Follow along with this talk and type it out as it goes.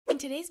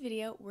today's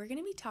video, we're going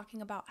to be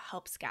talking about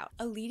Help Scout,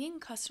 a leading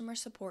customer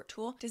support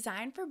tool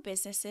designed for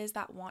businesses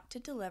that want to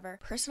deliver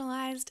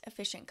personalized,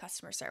 efficient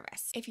customer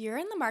service. If you're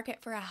in the market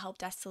for a help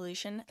desk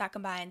solution that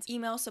combines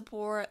email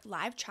support,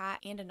 live chat,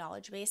 and a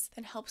knowledge base,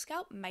 then Help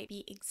Scout might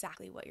be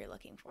exactly what you're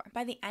looking for.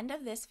 By the end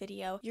of this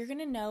video, you're going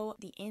to know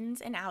the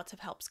ins and outs of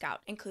Help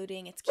Scout,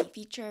 including its key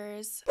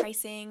features,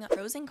 pricing,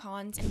 pros and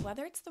cons, and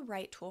whether it's the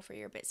right tool for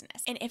your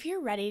business. And if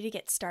you're ready to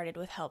get started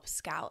with Help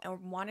Scout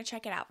and want to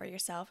check it out for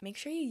yourself, make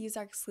sure you use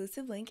our exclusive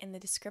link in the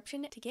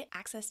description to get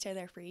access to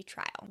their free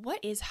trial.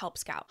 What is Help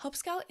Scout? Help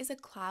Scout is a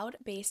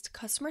cloud-based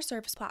customer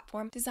service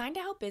platform designed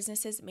to help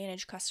businesses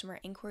manage customer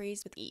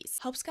inquiries with ease.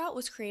 Help Scout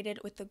was created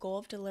with the goal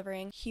of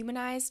delivering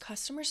humanized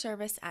customer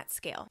service at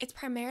scale. It's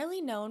primarily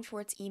known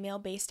for its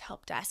email-based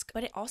help desk,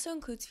 but it also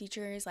includes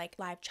features like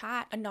live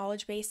chat, a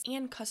knowledge base,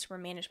 and customer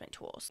management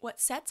tools.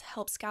 What sets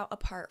Help Scout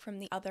apart from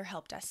the other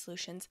help desk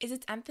solutions is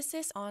its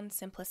emphasis on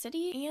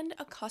simplicity and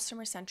a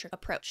customer-centric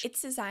approach.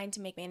 It's designed to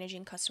make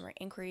managing customer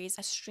inquiries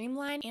as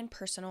streamlined and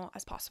personal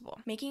as possible,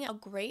 making it a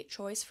great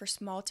choice for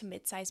small to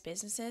mid-sized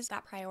businesses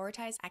that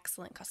prioritize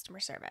excellent customer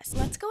service.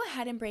 Let's go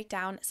ahead and break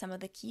down some of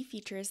the key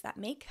features that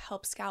make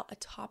Help Scout a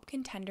top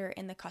contender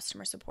in the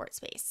customer support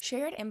space.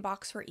 Shared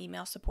inbox for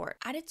email support.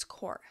 At its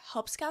core,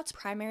 Help Scout's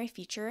primary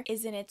feature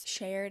is in its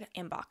shared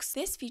inbox.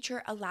 This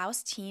feature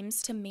allows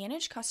teams to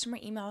manage customer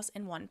emails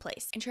in one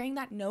place, ensuring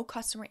that no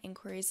customer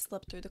inquiries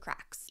slip through the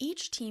cracks.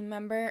 Each team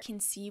member can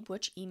see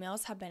which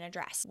emails have been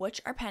addressed, which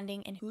are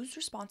pending, and who's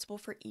responsible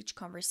for each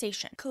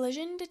conversation.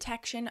 Collision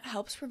detection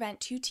helps prevent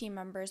two team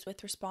members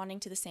with responding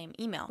to the same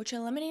email, which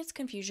eliminates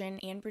confusion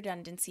and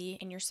redundancy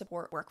in your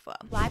support workflow.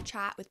 Live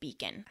chat with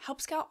Beacon. Help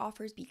Scout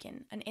offers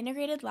Beacon, an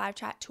integrated live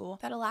chat tool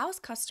that allows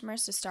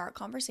customers to start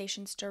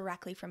conversations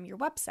directly from your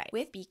website.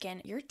 With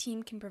Beacon, your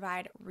team can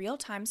provide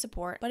real-time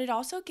support, but it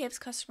also gives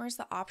customers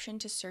the option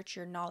to search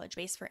your knowledge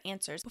base for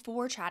answers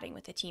before chatting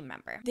with a team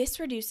member. This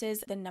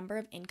reduces the number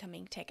of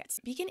incoming tickets.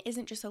 Beacon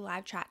isn't just a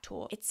live chat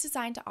tool. It's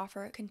designed to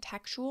offer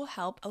contextual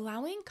help,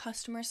 allowing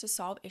customers to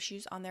solve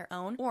issues on their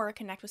own or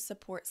connect with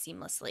support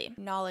seamlessly.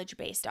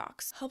 Knowledge-based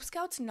docs. Help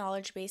Scout's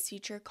knowledge base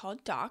feature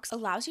called Docs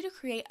allows you to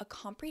create a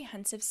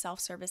comprehensive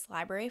self-service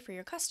library for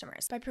your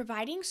customers. By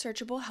providing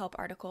searchable help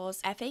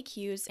articles,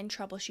 FAQs, and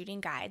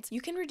troubleshooting guides,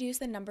 you can reduce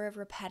the number of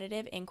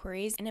repetitive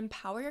inquiries and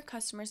empower your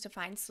customers to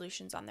find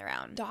solutions on their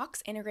own.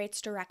 Docs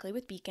integrates directly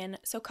with Beacon,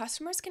 so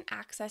customers can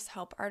access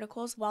help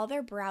articles while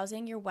they're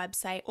browsing your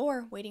website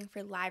or waiting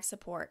for live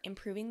support,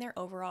 improving their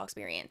overall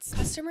experience.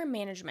 Customer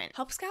management.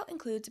 Help Scout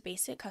includes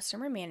basic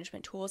customer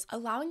management tools,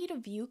 allowing you to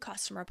view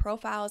customer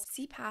profiles,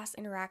 see past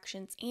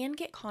interactions, and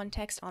get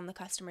context on the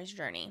customer's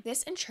journey.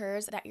 This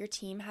ensures that your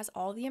team has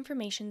all the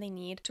information they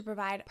need to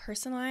provide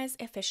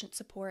personalized, efficient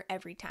support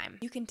every time.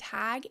 You can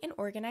tag and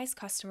organize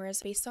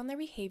customers based on their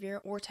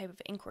behavior or type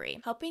of inquiry,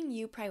 helping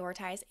you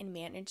prioritize and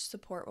manage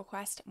support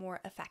requests more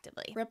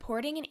effectively.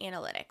 Reporting and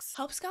analytics.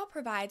 Help Scout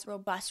provides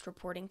robust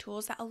reporting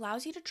tools that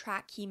allows you to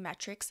track key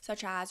metrics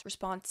such as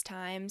response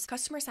times,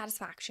 customer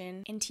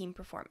satisfaction, and team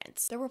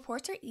performance. The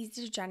reports are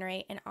easy to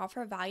generate and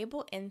offer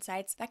valuable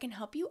insights that can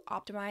help you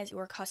optimize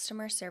your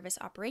customer service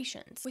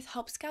operations. With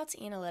Help Scout's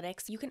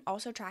analytics, you can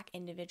also track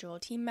individual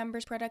team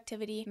members'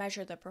 productivity,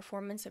 measure the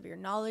performance of your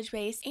knowledge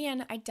base,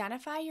 and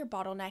identify your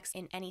bottlenecks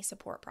in any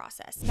support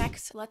process.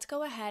 Next, let's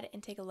go ahead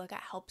and take a look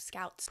at Help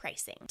Scout's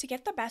pricing. To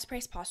get the best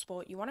price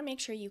possible, you want to make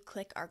sure you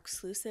click our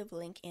exclusive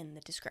link in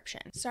the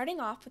description. Starting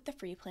off with the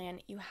free plan,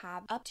 you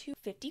have up to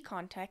 50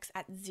 contacts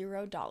at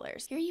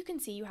 $0. Here you can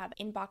see you have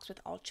inbox with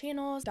all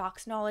channels,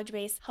 docs knowledge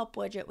base, help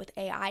widget with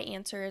AI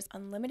answers,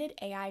 unlimited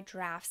AI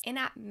drafts,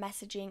 in-app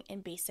messaging,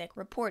 and basic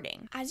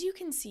reporting. As you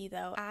can see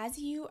though, as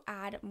you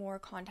add more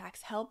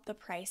contacts help, the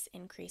price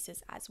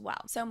increases as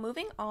well. So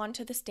moving on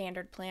to the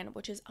standard plan,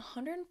 which is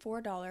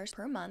 $104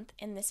 per month,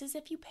 and this is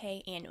if you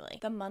pay annually.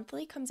 The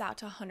monthly comes out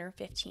to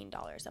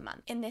 $115 a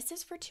month, and this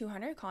is for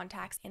 200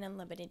 contacts and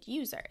unlimited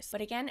users.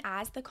 But again,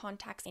 as the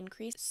contacts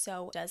increase,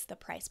 so does the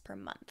price per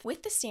month.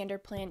 With the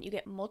standard plan, you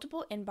get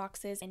multiple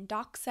inboxes and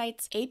doc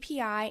sites,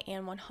 API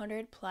and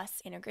 100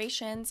 plus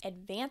integrations,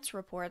 advanced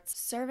reports,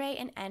 survey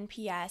and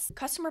NPS,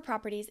 customer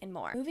properties, and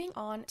more. Moving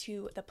on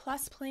to the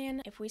plus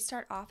plan, if we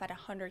start off at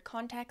 100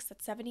 contacts,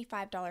 that's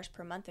 $75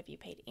 per month if you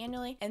paid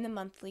annually, and the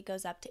monthly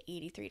goes up to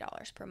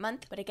 $83 per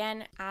month. But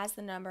again, as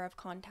the number of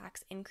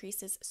contacts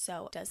increases,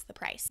 so does the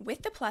price.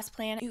 With the plus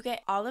plan, you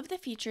get all of the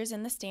features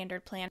in the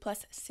standard plan,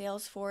 plus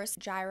Salesforce,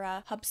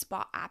 Jira,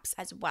 HubSpot apps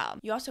as well.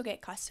 You also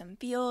get custom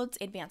fields,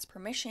 advanced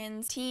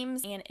permissions,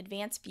 teams, and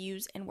advanced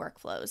views and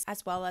workflows,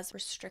 as well as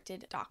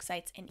restricted doc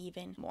sites and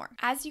even more.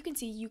 As you can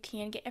see, you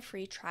can get a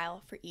free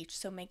trial for each,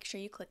 so make sure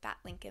you click that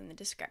link in the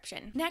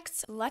description.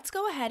 Next, let's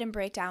go ahead and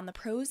break down the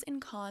pros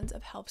and cons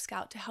of Help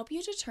Scout to help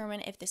you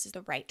determine if this is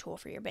the right tool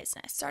for your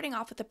business. Starting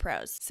off with the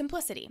pros.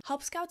 Simplicity.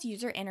 Help Scout's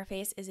user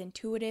interface is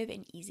intuitive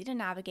and easy to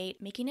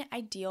navigate, making it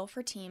ideal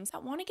for teams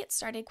that want to get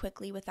started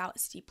quickly without a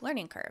steep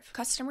learning curve.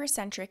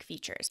 Customer-centric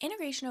features.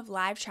 Integration of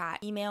live chat,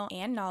 email,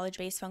 and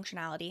knowledge-based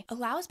functionality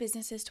allows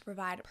businesses to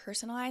provide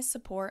personalized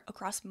support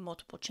across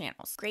multiple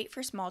channels. Great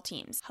for small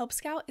teams. Help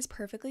Scout is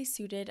perfectly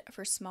suited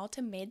for small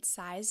to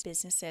mid-sized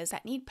businesses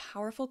that need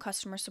powerful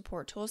customer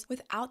support tools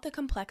without the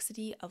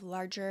complexity of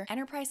larger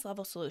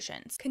enterprise-level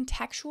solutions.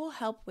 Contextual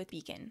help with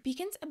Beacon.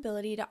 Beacon's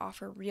ability to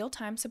offer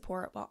real-time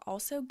support while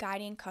also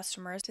guiding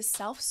customers to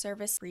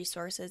self-service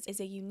resources is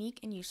a unique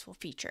and useful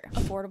feature.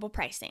 Affordable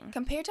pricing.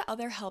 Compared to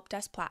other help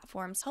desk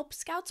platforms, Help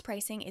Scout's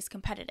pricing is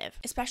competitive,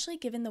 especially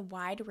given the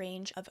wide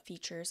range of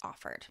features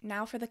offered.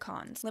 Now for the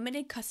cons.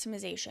 Limited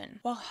customization.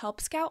 While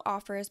Help Scout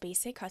offers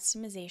basic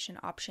customization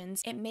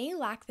options, it may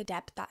lack the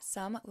depth that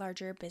some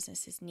larger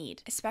businesses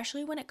need,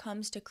 especially when it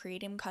comes to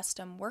creating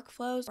custom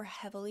workflows or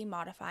heavily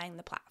modifying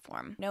the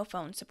platform. No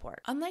phone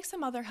support. Unlike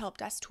some other help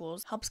desk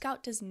tools, Help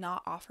Scout does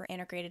not offer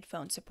integrated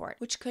phone support,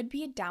 which could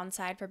be a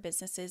downside for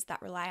businesses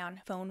that rely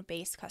on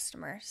phone-based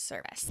customer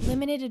service.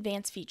 Limited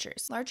advanced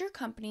features. Larger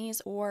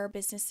companies or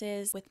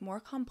businesses with more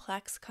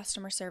complex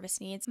customer service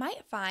needs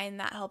might find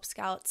that Help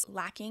Scout's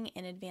lacking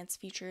in advanced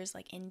features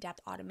like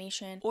in-depth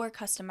automation or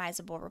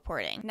customizable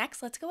reporting.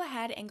 Next, let's go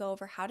ahead and go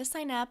over how to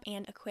sign up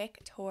and a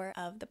quick tour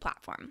of the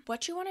platform.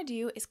 What you want to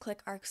do is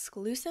click our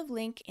exclusive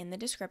link in the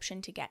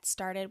description to get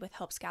started with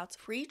Help Scout's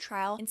free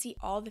trial and see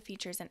all the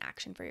features in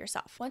action for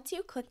yourself. Once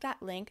you click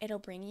that link, it'll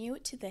bring you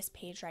to this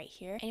page right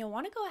here, and you'll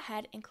want to go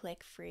ahead and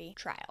click free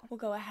trial. We'll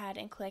go ahead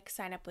and click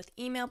sign up with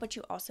email, but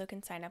you also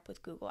can sign up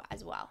with Google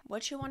as well.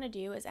 What you want to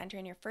do is enter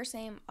in your first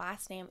name,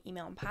 last name,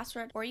 email, and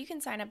password, or you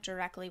can sign up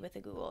directly with a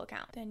Google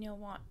account. Then you'll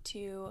want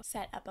to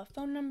set up a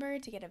phone number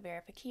to get a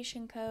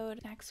verification code.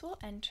 Next, we'll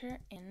enter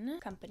in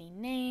company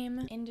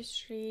name,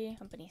 industry,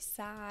 company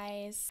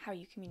size, how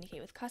you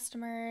communicate with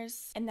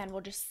customers, and then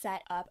we'll just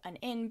set up an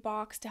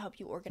inbox to help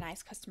you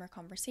organize customer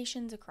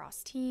conversations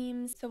across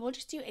teams. So we'll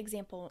just do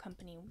example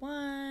company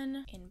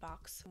 1,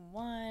 inbox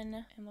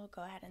 1, and we'll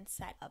go ahead and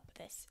set up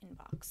this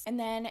inbox. And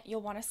then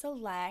you'll want to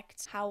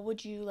select how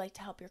would you like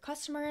to help your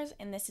customers,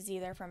 and this is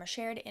either from a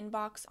shared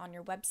inbox on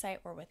your website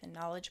or with a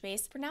knowledge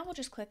base. For now, we'll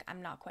just click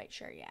I'm not quite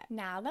sure yet.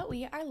 Now that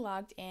we are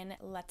logged in,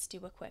 let's do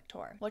a quick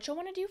tour. What you'll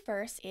want to do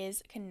first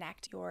is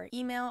connect your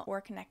email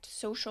or connect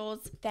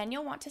socials. Then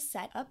you'll want to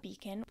set up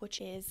Beacon,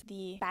 which is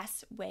the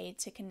best way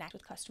to connect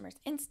with customers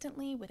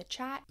instantly with a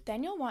chat.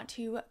 Then you'll want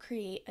to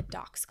create a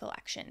docs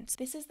collection. So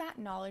this is that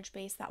knowledge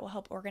base that will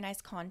help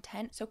organize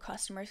content so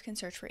customers can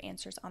search for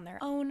answers on their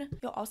own.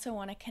 You'll also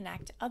want to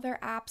connect other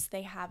apps.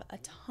 They have a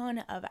ton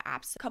of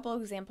apps. A couple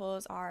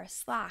examples are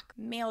Slack,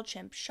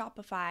 MailChimp,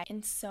 Shopify,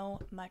 and so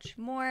much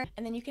more.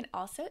 And then you can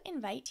also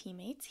invite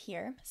teammates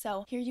here.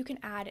 So here you can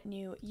add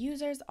new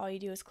users. All you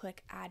do is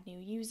click add new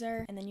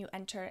user, and then you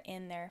enter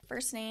in their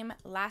first name,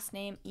 last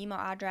name, email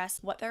address,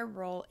 what their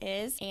role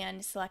is,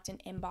 and select an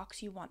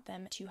inbox you want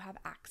them to have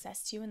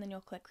access to, and then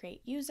you'll click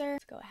create user.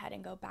 Let's go ahead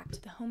and go back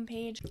to the home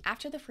page.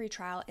 After the free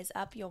trial is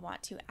up, you'll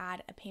want to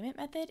add a payment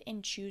method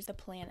and choose the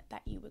plan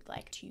that you would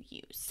like to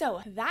use.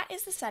 So that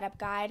is the setup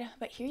guide,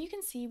 but here you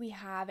can see we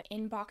have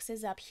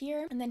inboxes up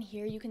here, and then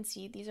here you can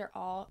see these are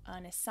all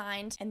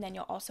unassigned, and then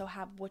you'll also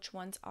have which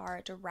ones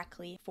are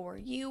directly for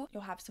you.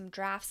 You'll have some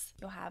drafts,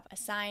 you'll have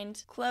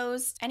assigned,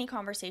 closed, any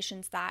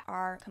conversations that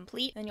are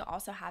complete, then you'll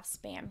also have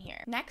spam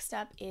here. Next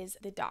up is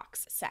the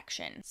docs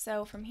section.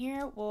 So from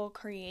here, we'll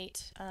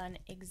create an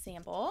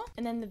example,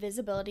 and then the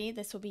visibility,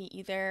 this will be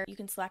either you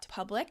can select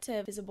public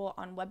to visible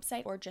on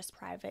website or just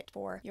private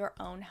for your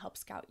own Help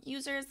Scout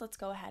users. Let's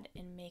go ahead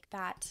and make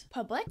that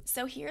public.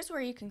 So here's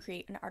where you can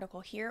create an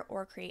article here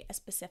or create a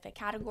specific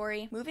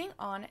category. Moving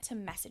on to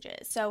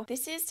messages. So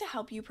this is to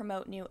help you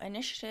promote new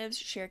initiatives,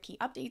 share key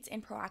updates,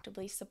 and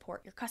proactively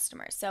support your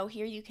customers. So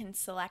here you can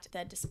select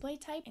the display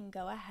type and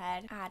go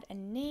ahead, add a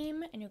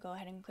name, and you'll go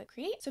ahead and click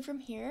create. So from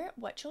here,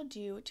 what you'll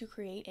do to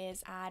create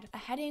is add a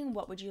heading.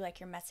 What would you like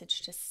your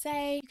message to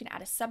say? You can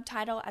add a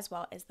subtitle as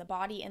well as the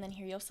body, and then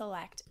here you'll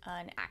select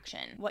an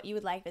action, what you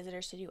would like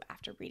visitors to do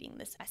after reading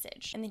this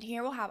message. And then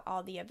here we'll have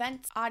all the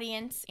events,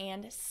 audience,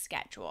 and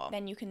schedule.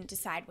 Then you can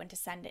decide when to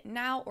send it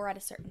now or at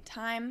a certain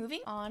time.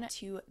 Moving on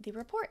to the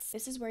reports.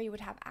 This is where you would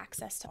have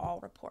access to all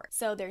reports.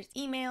 So there's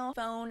email,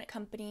 phone,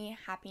 company,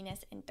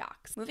 happiness, and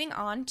docs. Moving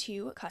on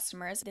to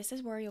customers. This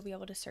is where you'll be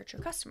able to search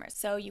your customers.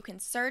 So you can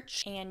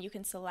search and you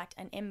can select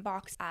an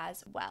inbox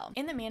as well.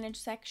 In the manage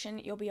section,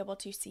 you'll be able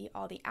to see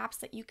all the apps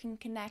that you can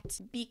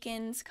connect,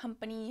 beacons,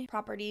 company,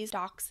 properties,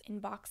 docs,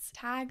 inbox,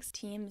 tags,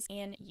 teams,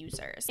 and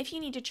users. If you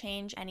need to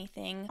change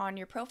anything on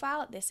your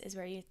profile, this is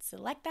where you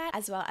select that,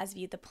 as well as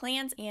view the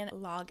plans and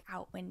log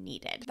out when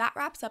needed. That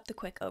wraps up the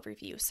quick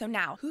overview. So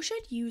now, who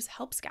should use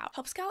Help Scout?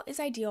 Help Scout is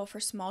ideal for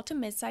small to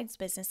mid-sized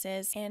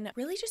businesses and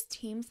really just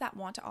teams that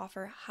want to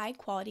offer high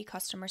quality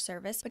customer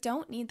service but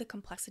don't need the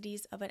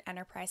complexities of an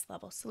enterprise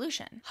level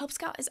solution. Help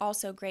Scout is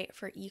also great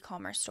for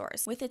e-commerce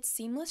stores. With its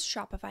seamless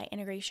Shopify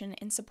integration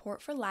and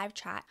support for live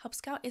chat, Help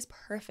Scout is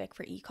perfect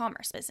for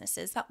e-commerce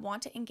businesses that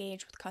want to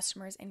engage with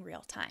customers in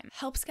real time.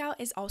 Help Scout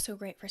is also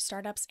great for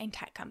startups and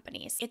tech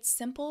companies. Its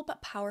simple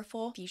but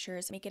powerful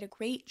features make it a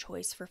great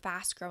choice for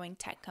fast-growing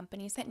tech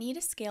companies that need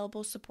a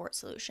scalable support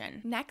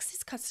solution. Next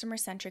is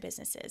customer-centric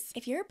businesses.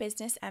 If your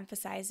business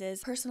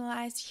emphasizes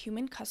personalized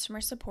human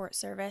customer support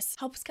service,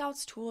 Help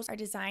Scout's tools are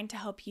designed to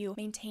help you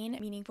maintain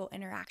meaningful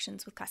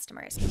interactions with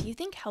customers. If you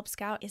think Help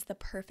Scout is the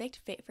perfect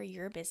fit for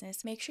your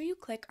business, make sure you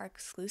click our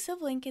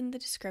exclusive link in the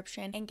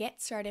description and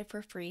get started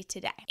for free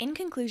today. In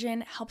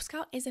conclusion, Help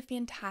Scout is a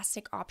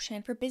fantastic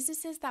option for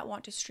businesses that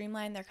want to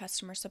streamline their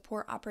customer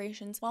support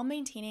operations while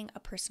maintaining a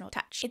personal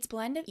touch. Its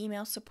blend of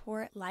email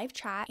support, live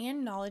chat,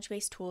 and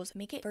knowledge-based tools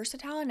make it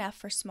versatile enough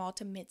for small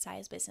to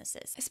mid-sized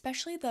businesses,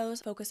 especially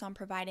those focused on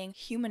providing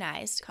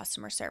humanized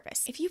customer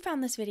service. If you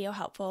found this video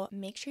helpful,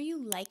 make sure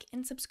you like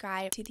and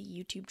subscribe to the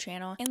YouTube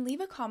channel and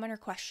leave a comment or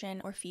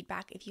question or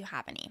feedback if you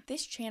have any.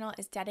 This channel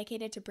is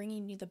dedicated to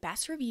bringing you the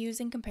best reviews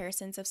and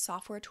comparisons of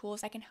software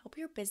tools that can help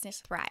your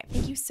business thrive.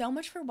 Thank you so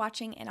much for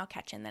watching, and I'll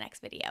catch you in the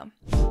next video.